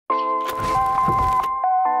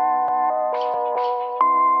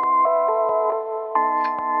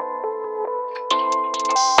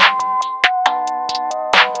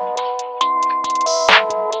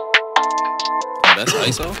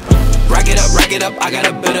Rack it up, I got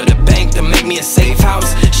a bit of the bank to make me a safe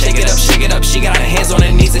house. Shake it up, she got her hands on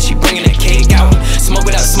her knees and she bringing the cake out. Smoke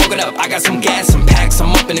it up, I got some gas, some packs,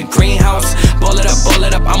 I'm up in the greenhouse. Ball it up,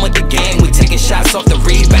 I'm with the gang, we taking shots off the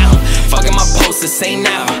rebound. Fucking my posters, say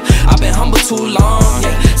now, I've been humble too long,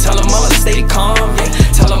 yeah. Tell them all to stay calm, yeah.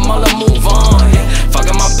 Tell them all to move on, yeah.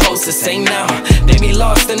 Fucking my posters, say now, they be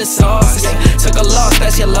lost in the sauce, yeah. Took a loss,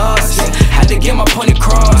 that's your loss, yeah. Had to get my point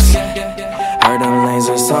across, yeah. Heard them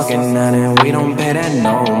lasers talking now and we don't pay that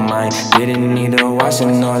no mind. Didn't need to watch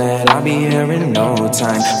and know that I'll be here in no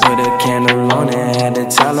time. Put a candle on it, had to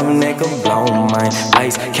tell them they could blow mine.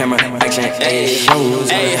 Lights, camera, action, ayy,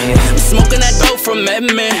 shows. I'm smoking that dope from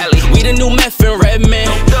Edmond. We the new meth in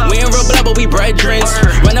Redmond. We ain't real blood but we brethrens.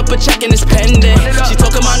 Run up a check and it's pending. She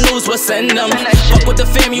talking my news, we'll send them. Fuck with the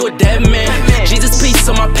fam, you a dead man. Jesus peace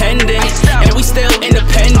on my pendant. And we still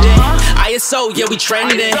independent. ISO, yeah we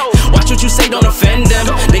trending. Watch what you say, don't offend them.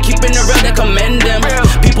 They keepin' it real, they commend them.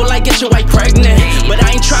 People like get your wife pregnant, but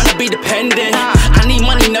I ain't tryna be dependent. I need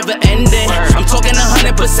money never ending. I'm talking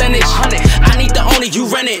 100%. I need the owner, you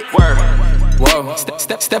rent it. Whoa,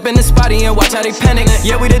 step in the spotty and watch how they panic.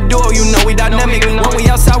 Yeah, we the duo, you know we dynamic. When we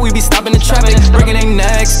outside, we be stopping the traffic. Breaking their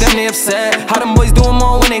necks, them they upset. How them boys doing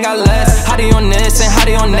more when they got less? How they on this and how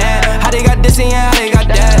they on that? How they got this and how they got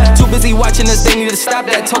that? Too busy watching us, they need to stop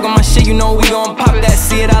that. Talking my shit, you know we gon' pop that.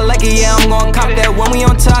 See it, I like it, yeah, I'm gon' cop that. When we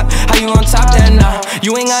on top, how you gon' top that? Nah,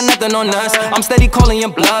 you ain't got nothing on us. I'm steady calling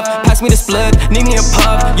your bluff. Pass me the split, need me a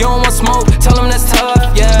puff. You don't want smoke, tell them that's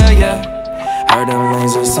tough, yeah, yeah. Heard them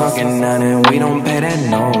lasers talking now and we don't pay that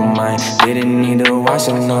no mind. Didn't need to watch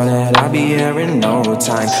them know that I'll be here in no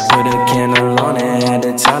time. Put a candle on it, had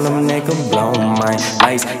to tell them they could blow mine.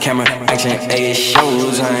 Lights, camera, action, ayy,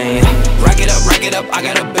 shows. Rack it up, I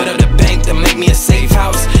got a bit of the bank to make me a safe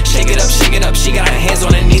house. Shake it up, she got her hands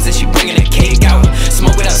on her knees and she bringing the cake out.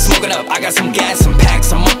 Smoke it up, I got some gas, some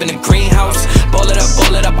packs, I'm up in the greenhouse. Ball it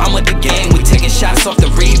up, I'm with the gang, we taking shots off the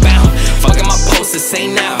rebound. Fucking my posters, say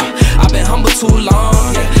now, I've been humble too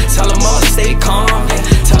long, yeah. Tell them all to stay calm, yeah.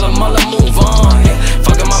 Tell them all to move on, yeah.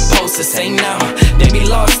 Fucking my posters, say now, they be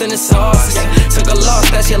lost in the sauce, yeah. Took a loss,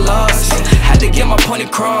 that's your loss, yeah. Had to get my point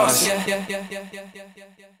across, yeah. This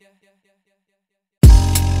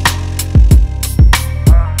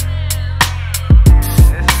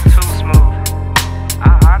is too smooth. I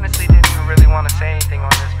honestly didn't even really want to say anything on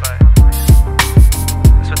this, but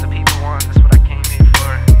that's what the people want, that's what I came here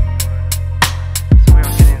for. So we're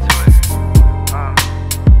gonna get into it.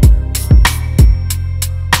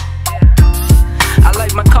 I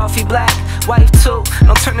like my coffee black, wife too.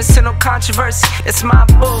 Don't turn this to no controversy, it's my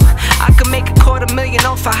boo. I could make $250,000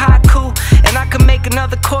 off a haiku, and I could make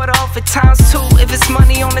another quarter off it ×2. If it's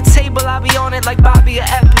money on the table, I'll be on it like Bobby or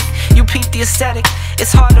Epic. You peep the aesthetic,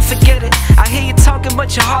 it's hard to forget it. I hear you talking,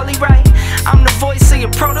 but you're hardly right. I'm the voice of your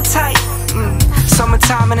prototype.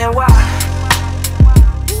 Summertime and then why?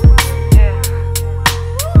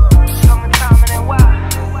 Summertime and then why?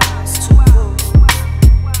 It's too cool.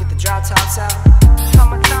 Get the drop tops out.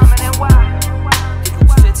 Summertime and then why? If it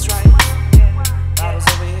fits right. Bottles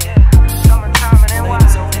over here. Summertime and then why?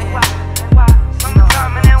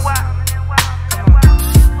 Summertime and then why?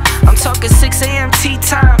 I'm talking 6 a.m. tea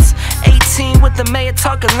times. 18 with the mayor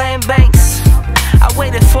talking land banks. I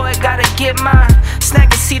waited for it, gotta get mine.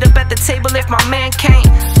 Snag a seat up at the table if my man can't.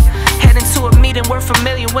 Heading to a meeting worth $1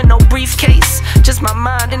 million with no briefcase. Just my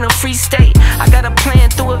mind in a free state. I got a plan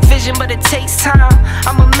through a vision, but it takes time.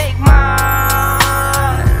 I'ma make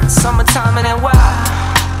mine. Summertime and then why?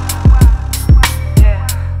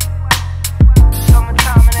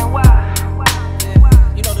 Summertime and then why?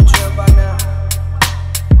 You know the drill by now.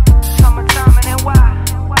 Summertime and then why?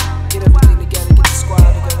 Get everything together, get the squad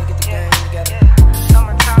together, get the gang together.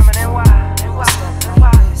 Summertime and then why?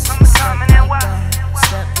 Summertime and then why?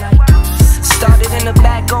 Started in the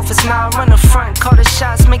back office, now I run the front. Call the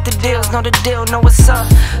shots, make the deals, know the deal, know what's up.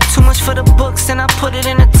 Too much for the books, then I put it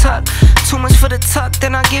in a tuck. Too much for the tuck,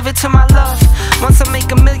 then I give it to my love. Once I make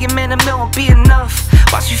 $1 million, man, $1 million won't be enough.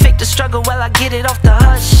 Watch me fake the struggle while I get it off the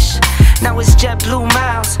hush. Now it's JetBlue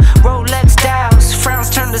miles, Rolex dials, frowns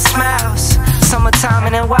turn to smiles. Summertime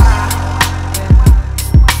and then why?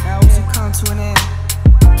 Now as you come to an end.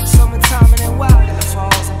 Summertime and then why? And the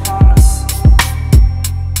falls upon us.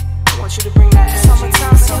 I want you to bring that energy.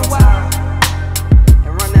 Summertime and then why?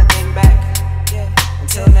 And run that thing back. Yeah.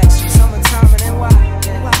 Until next year. Summertime and then why?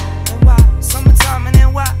 Yeah. And why? Summertime and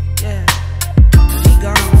then why? Yeah. We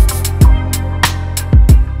gone.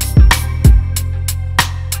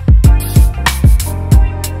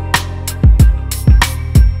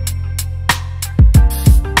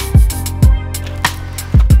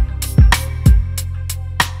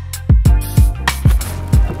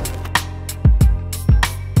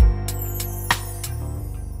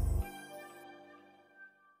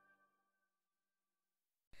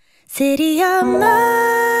 city of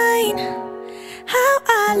mine. How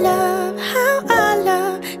I love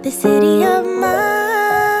the city of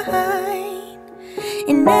mine.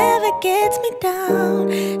 It never gets me down,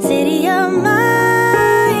 city of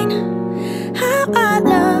mine. How I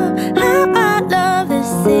love the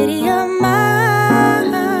city of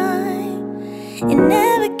mine. It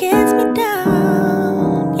never gets me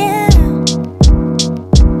down, yeah.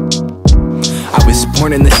 I was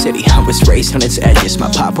born in the city, I was raised on its edges. My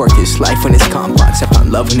pop worked his life when it's complex. I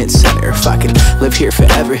found love in its center. If I could live here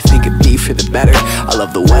forever, think it'd be for the better. I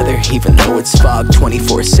love the weather, even though it's fog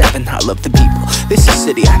 24/7. I love the people, this is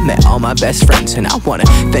city. I met all my best friends, and I wanna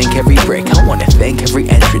thank every brick. I wanna thank every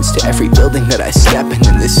entrance to every building that I step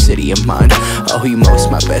in this city of mine. I owe you most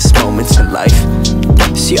my best moments in life.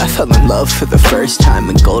 See, I fell in love for the first time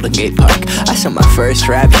in Golden Gate Park. I saw my first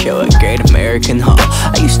rap show at Great American Hall.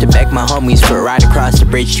 I used to beg my homies for a ride across the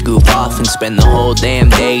bridge to goof off and spend the whole damn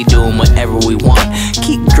day doing whatever we want.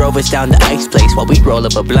 Keith drove us down to Ike's place while we'd roll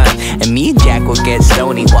up a blunt, and me and Jack would get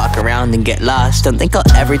stoned, walk around and get lost. Don't think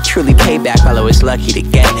I'll ever truly pay back all I was lucky to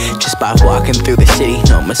get just by walking through the city.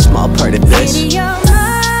 No, I'm a small part of this. City of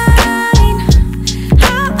mine.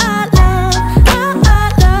 How I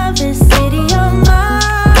love this city of mine.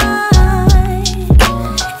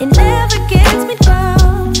 It never gets me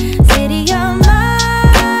down, city of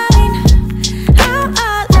mine. How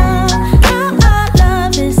I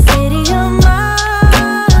love this city of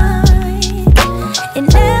mine. It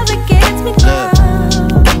never gets me down.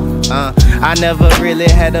 I never really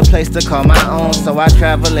had a place to call my own, so I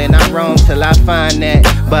travel and I roam till I find that.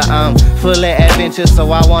 But I'm full of adventure,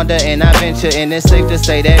 so I wander and I venture, and it's safe to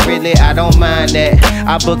say that really I don't mind that.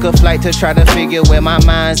 I book a flight to try to figure where my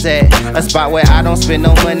mind's at, a spot where I don't spend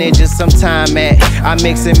no money, just some time at. I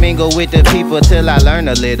mix and mingle with the people till I learn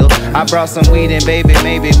a little. I brought some weed and baby,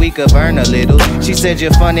 maybe we could burn a little. She said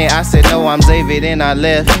you're funny, I said no, I'm Xavier, then I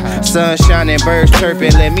left. Sun shining, birds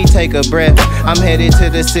chirping, let me take a breath. I'm headed to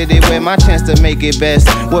the city where my chance to make it best.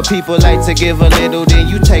 What people like to give a little, then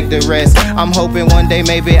you take the rest. I'm hoping one day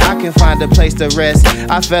maybe I can find a place to rest.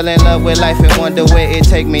 I fell in love with life and wonder where it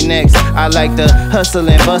take me next. I like the hustle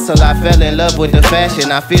and bustle, I fell in love with the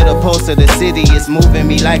fashion. I feel the pulse of the city, it's moving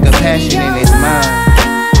me like a passion, and it's mine.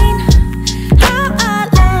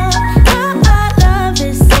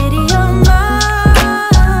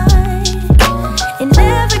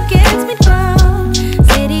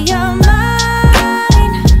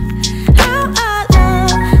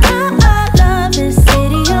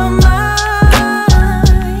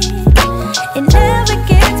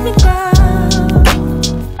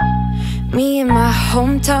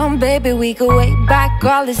 Hometown, baby, we go way back.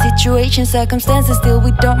 All the situations, circumstances, still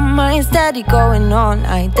we don't mind. Steady going on,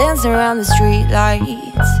 I dance around the street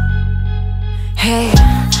lights. Hey,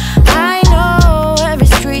 I know every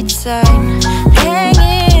street sign,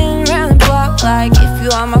 hanging around the block. Like if you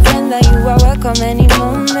are my friend, then you are welcome any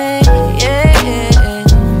moment. Yeah,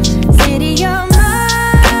 city of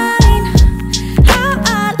mine. How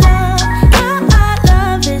I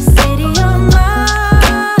love this city of mine.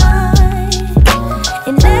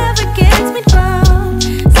 It never gets me down,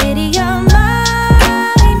 city of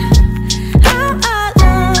mine. How I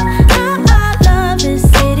love this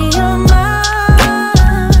city of mine.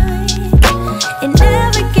 It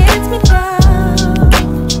never gets me down.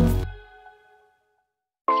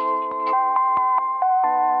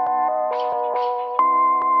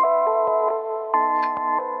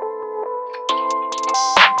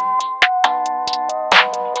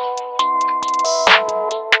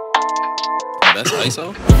 That's ISO.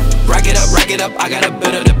 Rack it up, I got a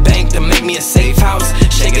bit of the bank to make me a safe house.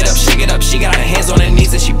 Shake it up, she got her hands on her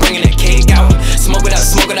knees and she bringing the cake out. Smoke it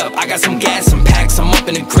up, I got some gas, some packs, I'm up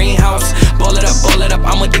in the greenhouse. Ball it up,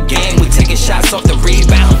 I'm with the gang, we taking shots off the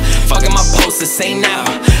rebound. Fucking my post to say now,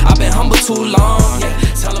 I've been humble too long, yeah.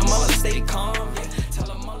 Tell them all to stay calm.